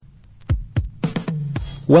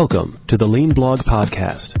Welcome to the Lean Blog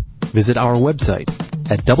Podcast. Visit our website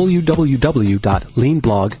at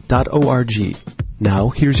www.leanblog.org. Now,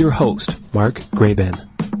 here's your host, Mark Graban.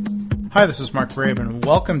 Hi, this is Mark Graban.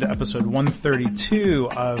 Welcome to episode 132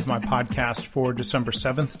 of my podcast for December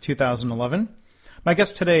 7th, 2011. My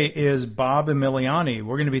guest today is Bob Emiliani.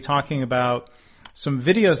 We're going to be talking about some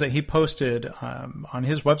videos that he posted on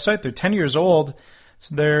his website. They're 10 years old.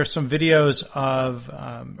 There are some videos of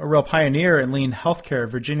a real pioneer in lean healthcare,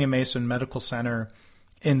 Virginia Mason Medical Center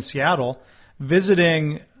in Seattle,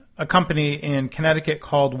 visiting a company in Connecticut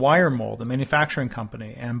called Wiremold, a manufacturing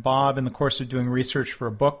company. And Bob, in the course of doing research for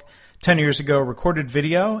a book 10 years ago, recorded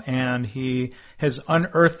video, and he has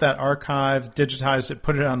unearthed that archive, digitized it,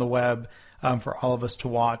 put it on the web for all of us to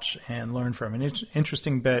watch and learn from. An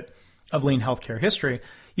interesting bit of lean healthcare history.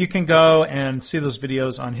 You can go and see those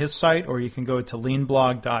videos on his site, or you can go to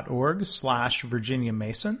leanblog.org/Virginia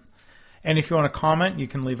Mason. And if you want to comment, you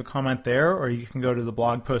can leave a comment there, or you can go to the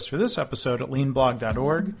blog post for this episode at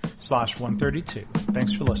leanblog.org/132.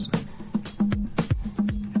 Thanks for listening.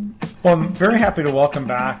 Well, I'm very happy to welcome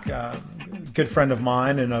back a good friend of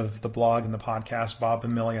mine and of the blog and the podcast, Bob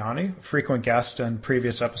Emiliani, frequent guest in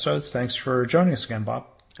previous episodes. Thanks for joining us again, Bob.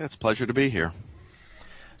 It's a pleasure to be here.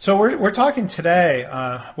 So we're talking today.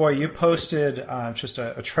 You posted just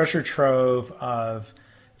a treasure trove of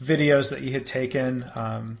videos that you had taken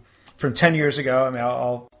from 10 years ago. I mean,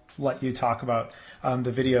 I'll let you talk about the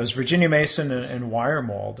videos. Virginia Mason and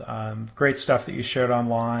Wiremold. Great stuff that you shared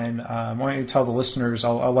online. Why don't you tell the listeners?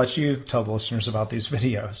 I'll let you tell the listeners about these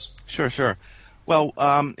videos. Sure. Well,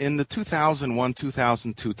 in the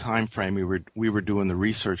 2001-2002 timeframe, we were doing the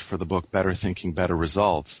research for the book Better Thinking, Better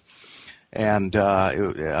Results. And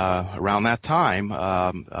around that time,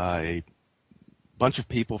 a bunch of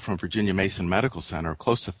people from Virginia Mason Medical Center,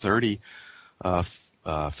 close to 30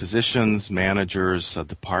 physicians, managers,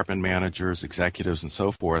 department managers, executives, and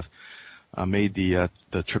so forth, made the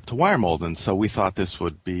trip to Wiremold. And so we thought this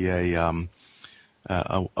would be a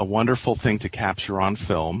wonderful thing to capture on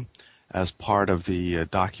film as part of the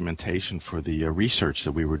documentation for the research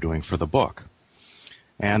that we were doing for the book.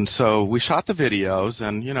 And so we shot the videos,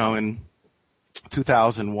 and in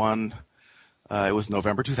 2001, it was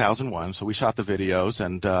November 2001, so we shot the videos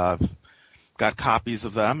and got copies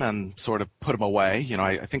of them and sort of put them away.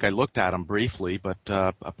 I think I looked at them briefly, but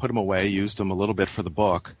I put them away, used them a little bit for the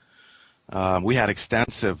book. We had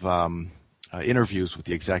extensive interviews with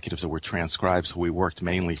the executives that were transcribed, so we worked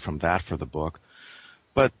mainly from that for the book,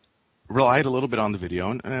 but relied a little bit on the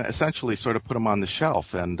video and essentially sort of put them on the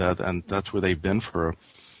shelf, and that's where they've been for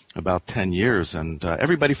about 10 years, and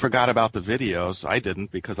everybody forgot about the videos. I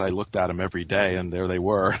didn't, because I looked at them every day, and there they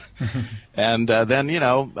were. And then,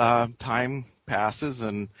 time passes,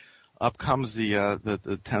 and up comes the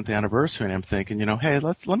 10th anniversary, and I'm thinking, hey,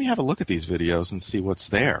 let me have a look at these videos and see what's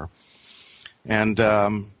there. And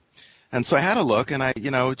so I had a look, and I,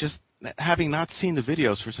 just having not seen the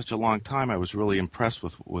videos for such a long time, I was really impressed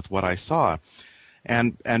with what I saw.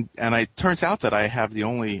 And it turns out that I have the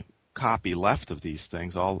only copy left of these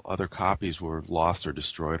things. All other copies were lost or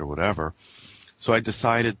destroyed or whatever. So I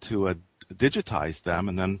decided to digitize them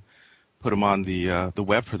and then put them on the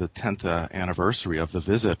web for the 10th anniversary of the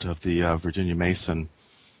visit of the Virginia Mason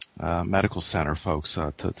Medical Center folks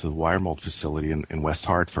to the Wiremold facility in West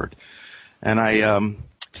Hartford. And I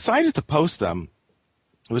decided to post them.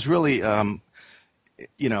 I was really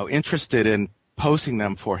interested in posting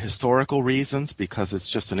them for historical reasons, because it's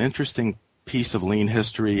just an interesting piece of lean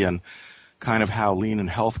history and kind of how lean in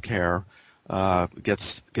healthcare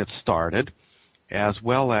gets started, as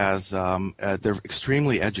well as they're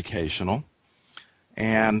extremely educational.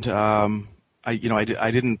 And I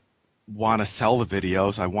didn't want to sell the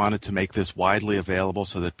videos. I wanted to make this widely available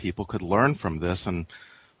so that people could learn from this and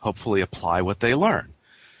hopefully apply what they learn.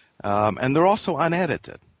 And they're also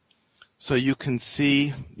unedited, so you can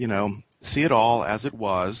see it all as it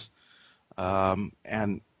was,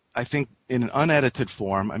 and I think in an unedited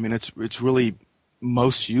form, I mean, it's really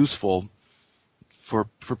most useful for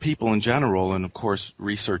people in general, and of course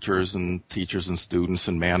researchers and teachers and students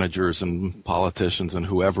and managers and politicians and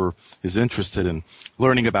whoever is interested in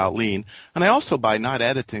learning about lean. And I also, by not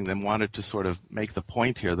editing them, wanted to sort of make the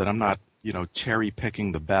point here that I'm not, cherry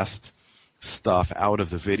picking the best stuff out of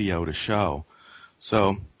the video to show.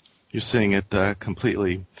 So you're seeing it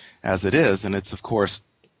completely as it is, and it's of course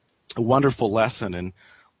a wonderful lesson in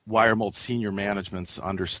Wiremold senior management's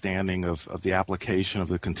understanding of the application of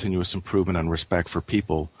the continuous improvement and respect for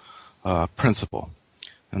people principle.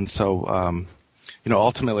 And so,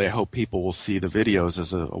 ultimately I hope people will see the videos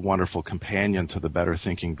as a wonderful companion to the Better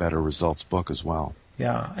Thinking, Better Results book as well.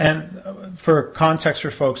 Yeah, and for context for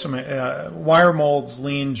folks, I mean, Wiremold's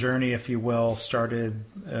lean journey, if you will, started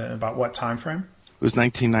about what time frame? It was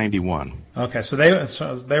 1991. Okay, so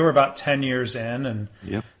they were about 10 years in, and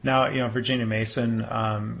Yep. now Virginia Mason,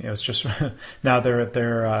 it's just now they're at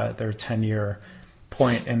their 10-year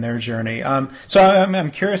point in their journey. So I'm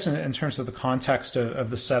curious in terms of the context of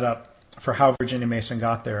the setup for how Virginia Mason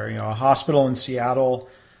got there. A hospital in Seattle,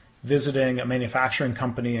 visiting a manufacturing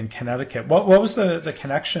company in Connecticut. What was the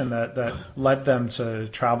connection that led them to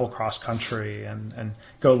travel cross country and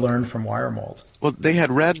go learn from Wiremold? Well, they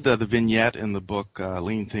had read the vignette in the book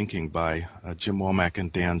Lean Thinking by Jim Womack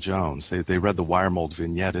and Dan Jones. They read the Wiremold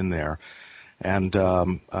vignette in there. And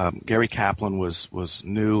Gary Kaplan was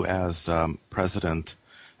new as president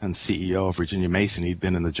and CEO of Virginia Mason. He'd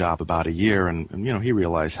been in the job about a year, and he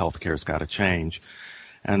realized healthcare's got to change.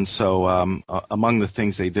 And so among the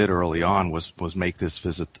things they did early on was make this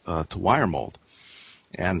visit to Wiremold.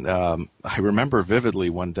 And I remember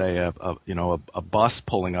vividly one day a bus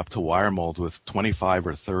pulling up to Wiremold with 25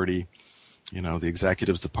 or 30, the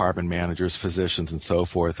executives, department managers, physicians, and so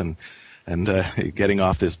forth, and getting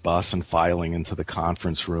off this bus and filing into the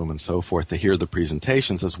conference room and so forth to hear the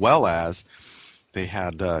presentations, as well as they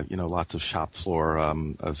had lots of shop floor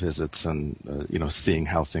visits and seeing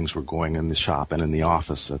how things were going in the shop and in the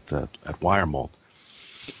office at Wiremold.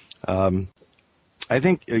 I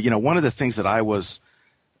think one of the things that I was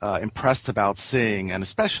impressed about seeing, and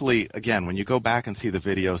especially again when you go back and see the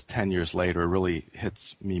videos 10 years later, it really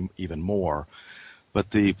hits me even more.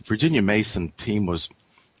 But the Virginia Mason team was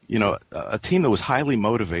a team that was highly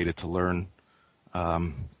motivated to learn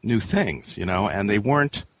new things, and they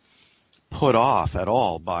weren't put off at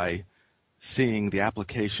all by seeing the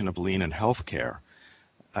application of lean in healthcare,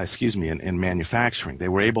 in manufacturing. They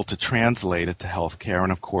were able to translate it to healthcare,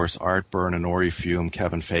 and of course Art Byrne and Ori Fume,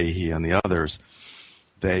 Kevin Fahey, and the others,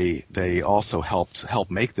 they also helped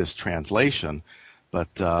make this translation,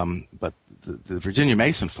 but the Virginia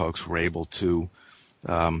Mason folks were able to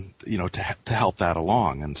to help that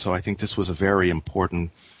along, and so I think this was a very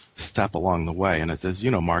important step along the way. And as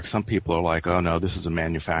you know, Mark, some people are like, oh no, this is a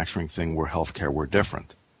manufacturing thing, we're healthcare, we're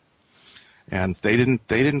different. And they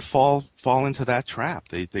didn't fall into that trap.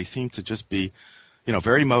 They seemed to just be,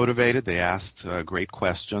 very motivated. They asked great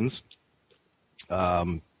questions.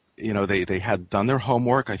 They had done their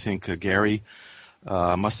homework. I think Gary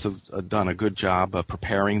must have done a good job of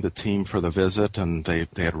preparing the team for the visit, and they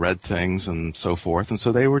had read things and so forth. And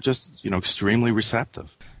so they were just, extremely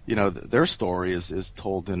receptive. Their story is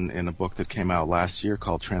told in a book that came out last year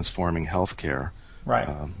called Transforming Healthcare, right?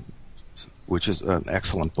 Which is an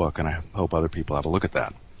excellent book, and I hope other people have a look at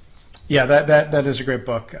that. Yeah, that is a great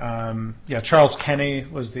book. Charles Kenney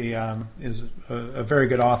was is a very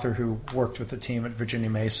good author who worked with the team at Virginia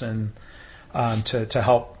Mason to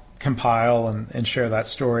help compile and share that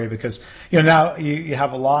story, because now you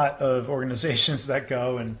have a lot of organizations that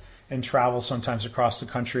go and travel sometimes across the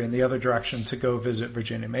country in the other direction to go visit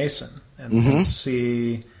Virginia Mason and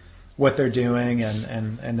see what they're doing,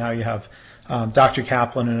 and now you have Dr.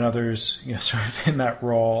 Kaplan and others, sort of in that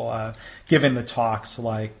role, giving the talks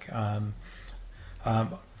like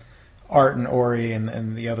Art and Ori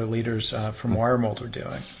and the other leaders from Wiremold are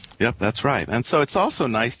doing. Yep, that's right. And so it's also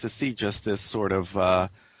nice to see just this sort of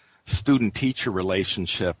student-teacher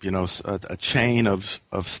relationship, a chain of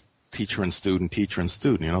teacher and student, the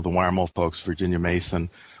Wiremold folks, Virginia Mason,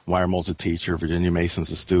 Wiremold's a teacher, Virginia Mason's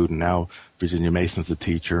a student, now Virginia Mason's a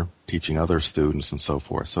teacher, teaching other students and so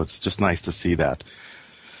forth. So it's just nice to see that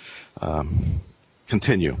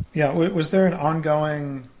continue. Yeah, was there an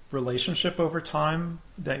ongoing relationship over time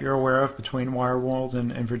that you're aware of between Wiremold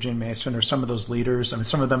and Virginia Mason, or some of those leaders? I mean,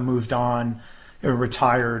 some of them moved on or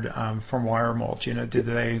retired from Wiremold. Did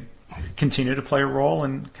they continue to play a role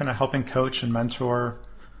in kind of helping coach and mentor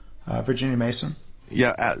Virginia Mason?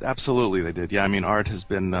 Yeah, absolutely they did. Yeah, I mean, Art has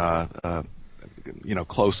been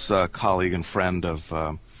close colleague and friend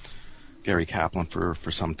of Gary Kaplan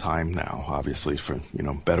for some time now, obviously for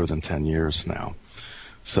better than 10 years now.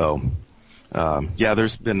 So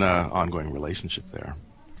there's been an ongoing relationship there.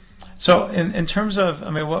 So in terms of,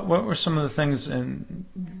 what were some of the things in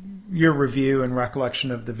your review and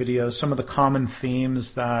recollection of the videos, some of the common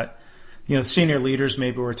themes that senior leaders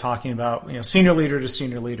maybe were talking about, senior leader to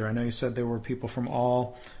senior leader? I know you said there were people from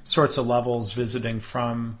all sorts of levels visiting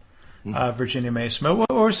from Virginia Mason. But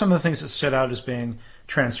what were some of the things that stood out as being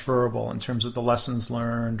transferable in terms of the lessons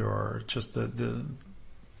learned, or just the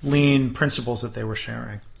lean principles that they were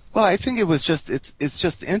sharing? Well, I think it was it's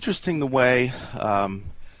just interesting the way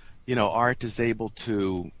Art is able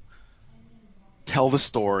to tell the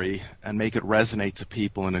story and make it resonate to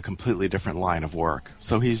people in a completely different line of work.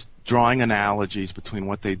 So he's drawing analogies between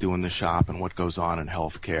what they do in the shop and what goes on in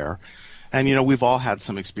healthcare. And, we've all had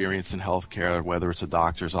some experience in healthcare, whether it's a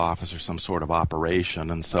doctor's office or some sort of operation.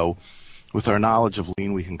 And so with our knowledge of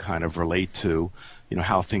lean, we can kind of relate to,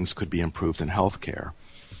 how things could be improved in healthcare.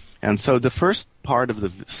 And so the first part of the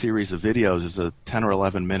series of videos is a 10 or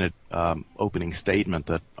 11 minute opening statement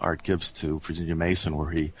that Art gives to Virginia Mason,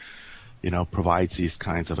 where he, provides these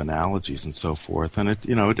kinds of analogies and so forth. And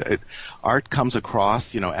Art comes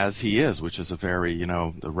across, as he is, which is a very,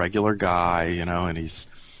 the regular guy, and he's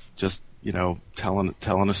just,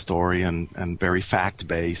 telling a story and very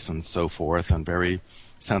fact-based and so forth, and very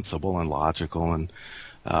sensible and logical. And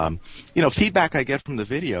feedback I get from the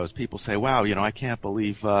videos, people say, wow, I can't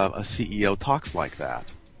believe a CEO talks like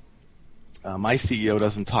that. My CEO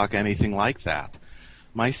doesn't talk anything like that.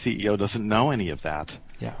 My CEO doesn't know any of that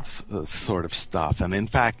sort of stuff. And in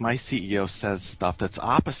fact, my CEO says stuff that's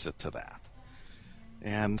opposite to that.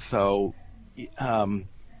 And so,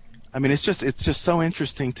 it's just so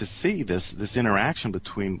interesting to see this interaction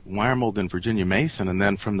between Wiremold and Virginia Mason. And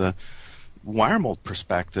then from the Wiremold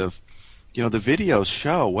perspective, the videos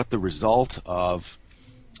show what the result of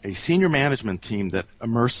a senior management team that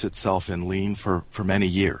immersed itself in lean for many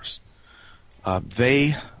years.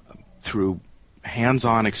 They, through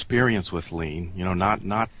hands-on experience with lean,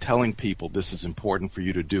 not telling people this is important for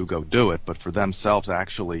you to do, go do it, but for themselves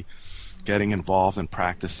actually getting involved and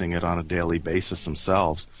practicing it on a daily basis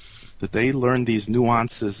themselves, that they learn these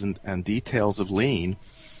nuances and details of lean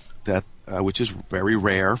that which is very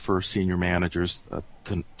rare for senior managers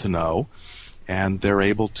to know, and they're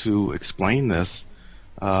able to explain this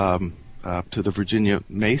to the Virginia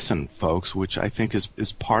Mason folks, which I think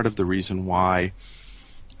is part of the reason why.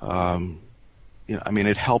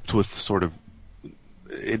 It helped with sort of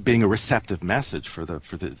it being a receptive message for the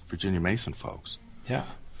Virginia Mason folks. Yeah.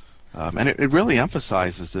 And it really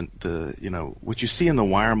emphasizes the what you see in the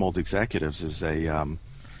Wiremold executives is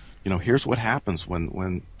here's what happens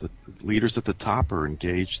when the leaders at the top are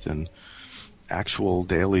engaged in actual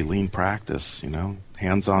daily lean practice,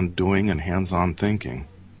 hands-on doing and hands-on thinking.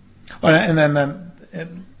 Well, and then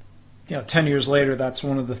 10 years later, that's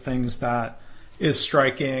one of the things that is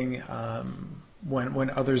striking when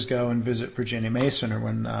others go and visit Virginia Mason, or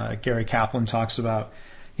when Gary Kaplan talks about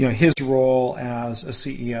his role as a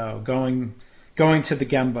CEO, going to the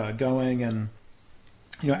Gemba, going and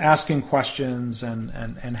asking questions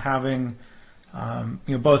and having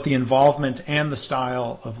both the involvement and the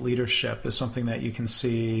style of leadership is something that you can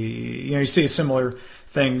see. You see similar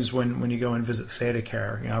things when you go and visit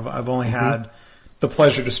ThedaCare. I've only had the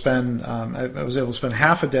pleasure to spend. I was able to spend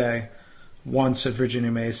half a day once at Virginia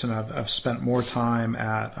Mason. I've spent more time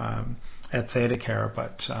at ThedaCare,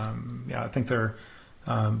 but I think they're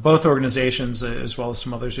both organizations, as well as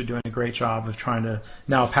some others, are doing a great job of trying to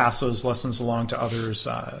now pass those lessons along to others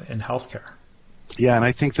in healthcare. Yeah, and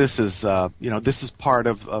I think this is this is part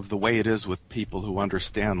of the way it is with people who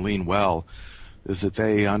understand lean well, is that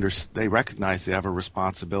they recognize they have a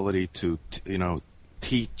responsibility to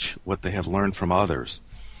teach what they have learned from others,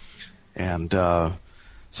 and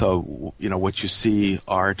so what you see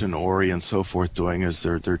Art and Ori and so forth doing is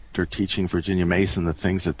they're teaching Virginia Mason the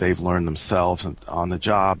things that they've learned themselves on the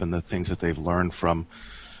job, and the things that they've learned from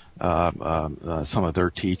some of their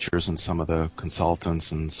teachers and some of the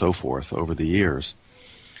consultants and so forth over the years.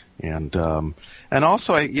 And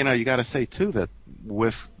also, you got to say too that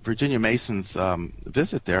with Virginia Mason's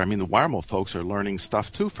visit there, the Wiremold folks are learning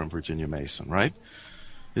stuff too from Virginia Mason, right?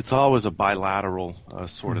 It's always a bilateral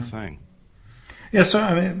sort of thing. Yeah, so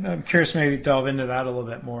I'm curious, maybe delve into that a little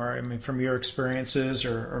bit more. From your experiences,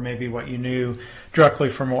 or maybe what you knew directly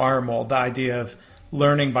from Wiremold, the idea of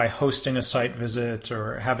learning by hosting a site visit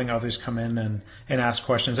or having others come in and ask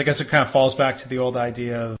questions. I guess it kind of falls back to the old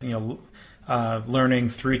idea of learning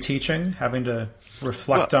through teaching, having to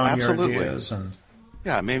reflect on absolutely. Your ideas. And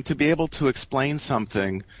yeah, to be able to explain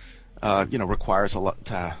something, requires a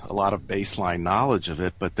lot of baseline knowledge of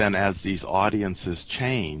it. But then as these audiences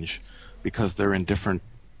change, because they're in different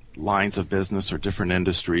lines of business or different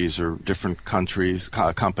industries or different countries,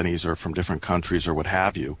 companies, or from different countries or what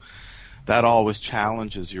have you, that always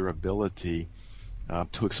challenges your ability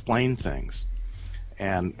to explain things.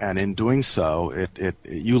 And in doing so,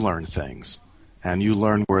 you learn things, and you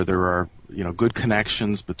learn where there are good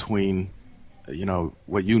connections between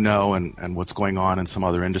what and what's going on in some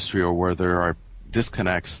other industry, or where there are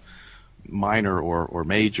disconnects, minor or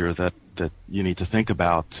major, that you need to think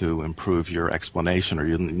about to improve your explanation, or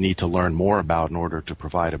you need to learn more about in order to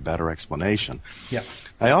provide a better explanation. Yeah.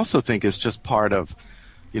 I also think it's just part of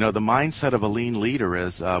the mindset of a lean leader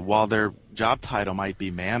is while their job title might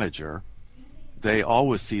be manager, they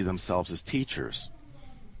always see themselves as teachers.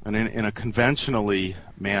 And in a conventionally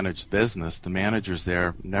managed business, the managers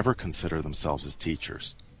there never consider themselves as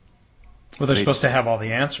teachers. Well, they're supposed to have all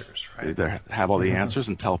the answers, right? They have all the answers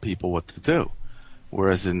and tell people what to do.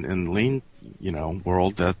 Whereas in lean,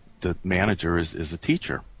 world, the manager is a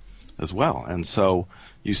teacher as well. And so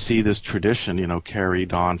you see this tradition,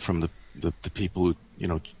 carried on from the people who,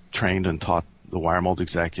 trained and taught the Wiremold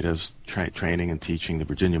executives, training and teaching the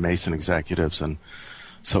Virginia Mason executives and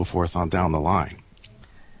so forth on down the line.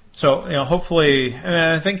 So, hopefully, and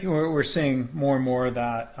I think we're seeing more and more of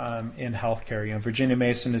that in healthcare. Virginia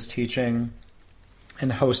Mason is teaching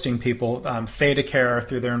and hosting people. ThedaCare,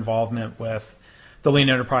 through their involvement with the Lean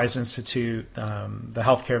Enterprise Institute, the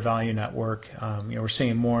Healthcare Value Network, we're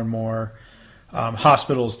seeing more and more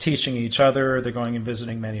hospitals teaching each other. They're going and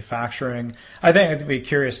visiting manufacturing. I think I'd be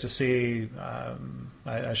curious to see.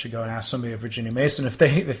 I should go and ask somebody at Virginia Mason if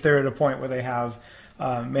they're at a point where they have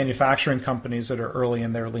manufacturing companies that are early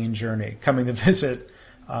in their lean journey coming to visit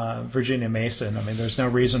Virginia Mason. I mean, there's no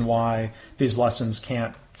reason why these lessons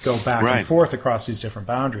can't go back and forth across these different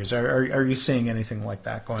boundaries. Are you seeing anything like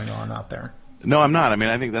that going on out there? No, I'm not. I mean,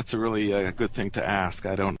 I think that's a really good thing to ask.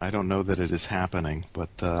 I don't know that it is happening, but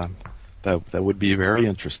that would be very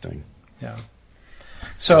interesting. Yeah.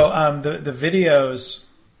 So the videos,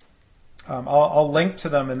 I'll link to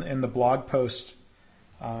them in the blog post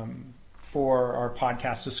for our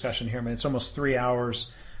podcast discussion here. I mean, it's almost 3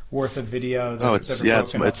 hours worth of video. It's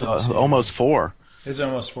almost 4. It's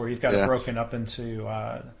almost 4. You've got it broken up into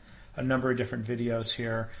a number of different videos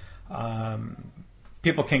here.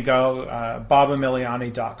 People can go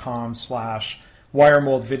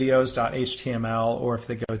bobemiliani.com/wiremoldvideos.html, or if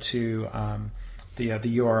they go to the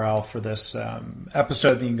URL for this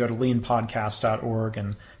episode, then you can go to leanpodcast.org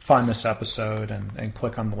and find this episode and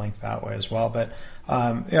click on the link that way as well. But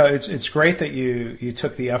it's great that you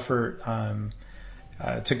took the effort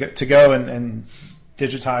to go and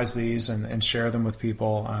digitize these and share them with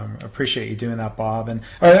people. Appreciate you doing that, Bob. And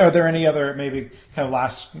are there any other, maybe kind of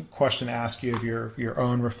last question to ask you of your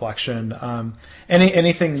own reflection?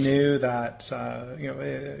 Anything new that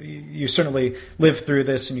you certainly lived through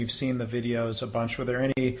this and you've seen the videos a bunch. Were there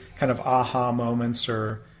any kind of aha moments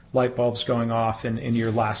or light bulbs going off in your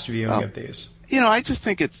last viewing of these? I just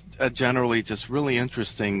think it's generally just really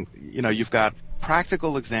interesting. You've got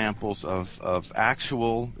practical examples of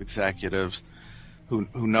actual executives who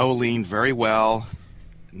know lean very well,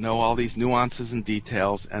 know all these nuances and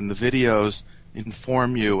details, and the videos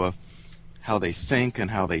inform you of how they think and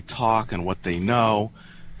how they talk and what they know,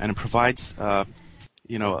 and it provides a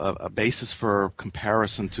basis for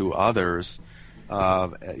comparison to others,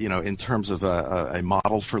 in terms of a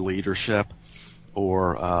model for leadership,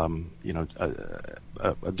 or a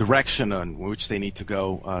direction in which they need to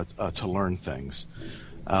go to learn things.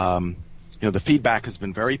 The feedback has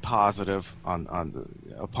been very positive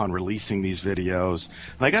upon releasing these videos.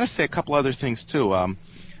 And I got to say a couple other things too.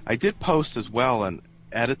 I did post as well an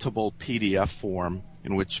editable PDF form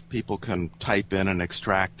in which people can type in and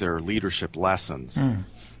extract their leadership lessons.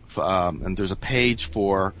 And there's a page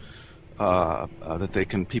for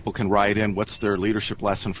that people can write in what's their leadership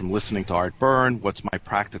lesson from listening to Art Byrne, what's my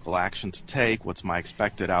practical action to take, what's my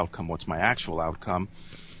expected outcome, what's my actual outcome.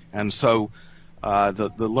 And so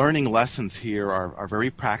the learning lessons here are very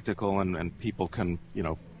practical, and people can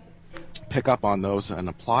pick up on those and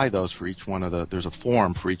apply those for each one of there's a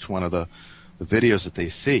form for each one of the videos that they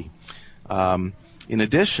see. In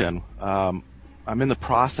addition, I'm in the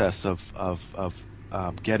process of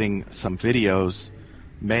getting some videos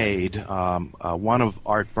made, one of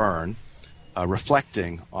Art Byrne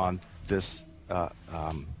reflecting on this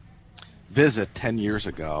visit 10 years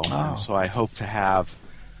ago. So I hope to have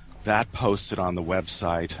that posted on the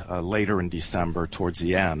website later in December towards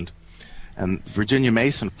the end. And Virginia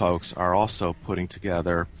Mason folks are also putting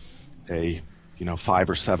together a 5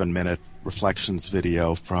 or 7 minute reflections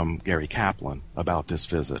video from Gary Kaplan about this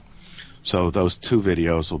visit. So those 2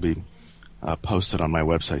 videos will be posted on my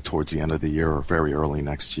website towards the end of the year or very early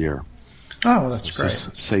next year. Oh, well, that's great. So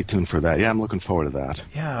stay tuned for that. Yeah, I'm looking forward to that.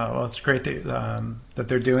 Yeah, well, it's great that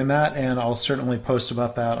they're doing that, and I'll certainly post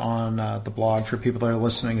about that on the blog for people that are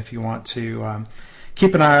listening if you want to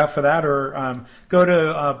keep an eye out for that, or go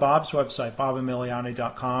to Bob's website,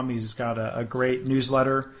 bobemiliani.com. He's got a great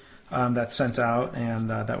newsletter that's sent out, and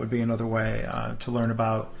that would be another way to learn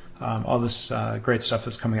about all this great stuff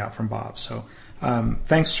that's coming out from Bob. So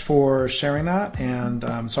thanks for sharing that, and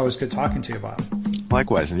it's always good talking to you, Bob.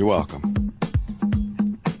 Likewise, and you're welcome.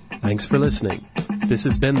 Thanks for listening. This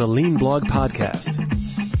has been the Lean Blog Podcast.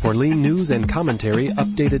 For Lean news and commentary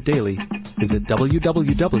updated daily, visit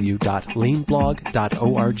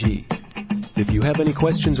www.leanblog.org. If you have any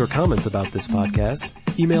questions or comments about this podcast,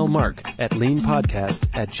 email Mark at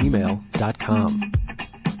leanpodcast@gmail.com.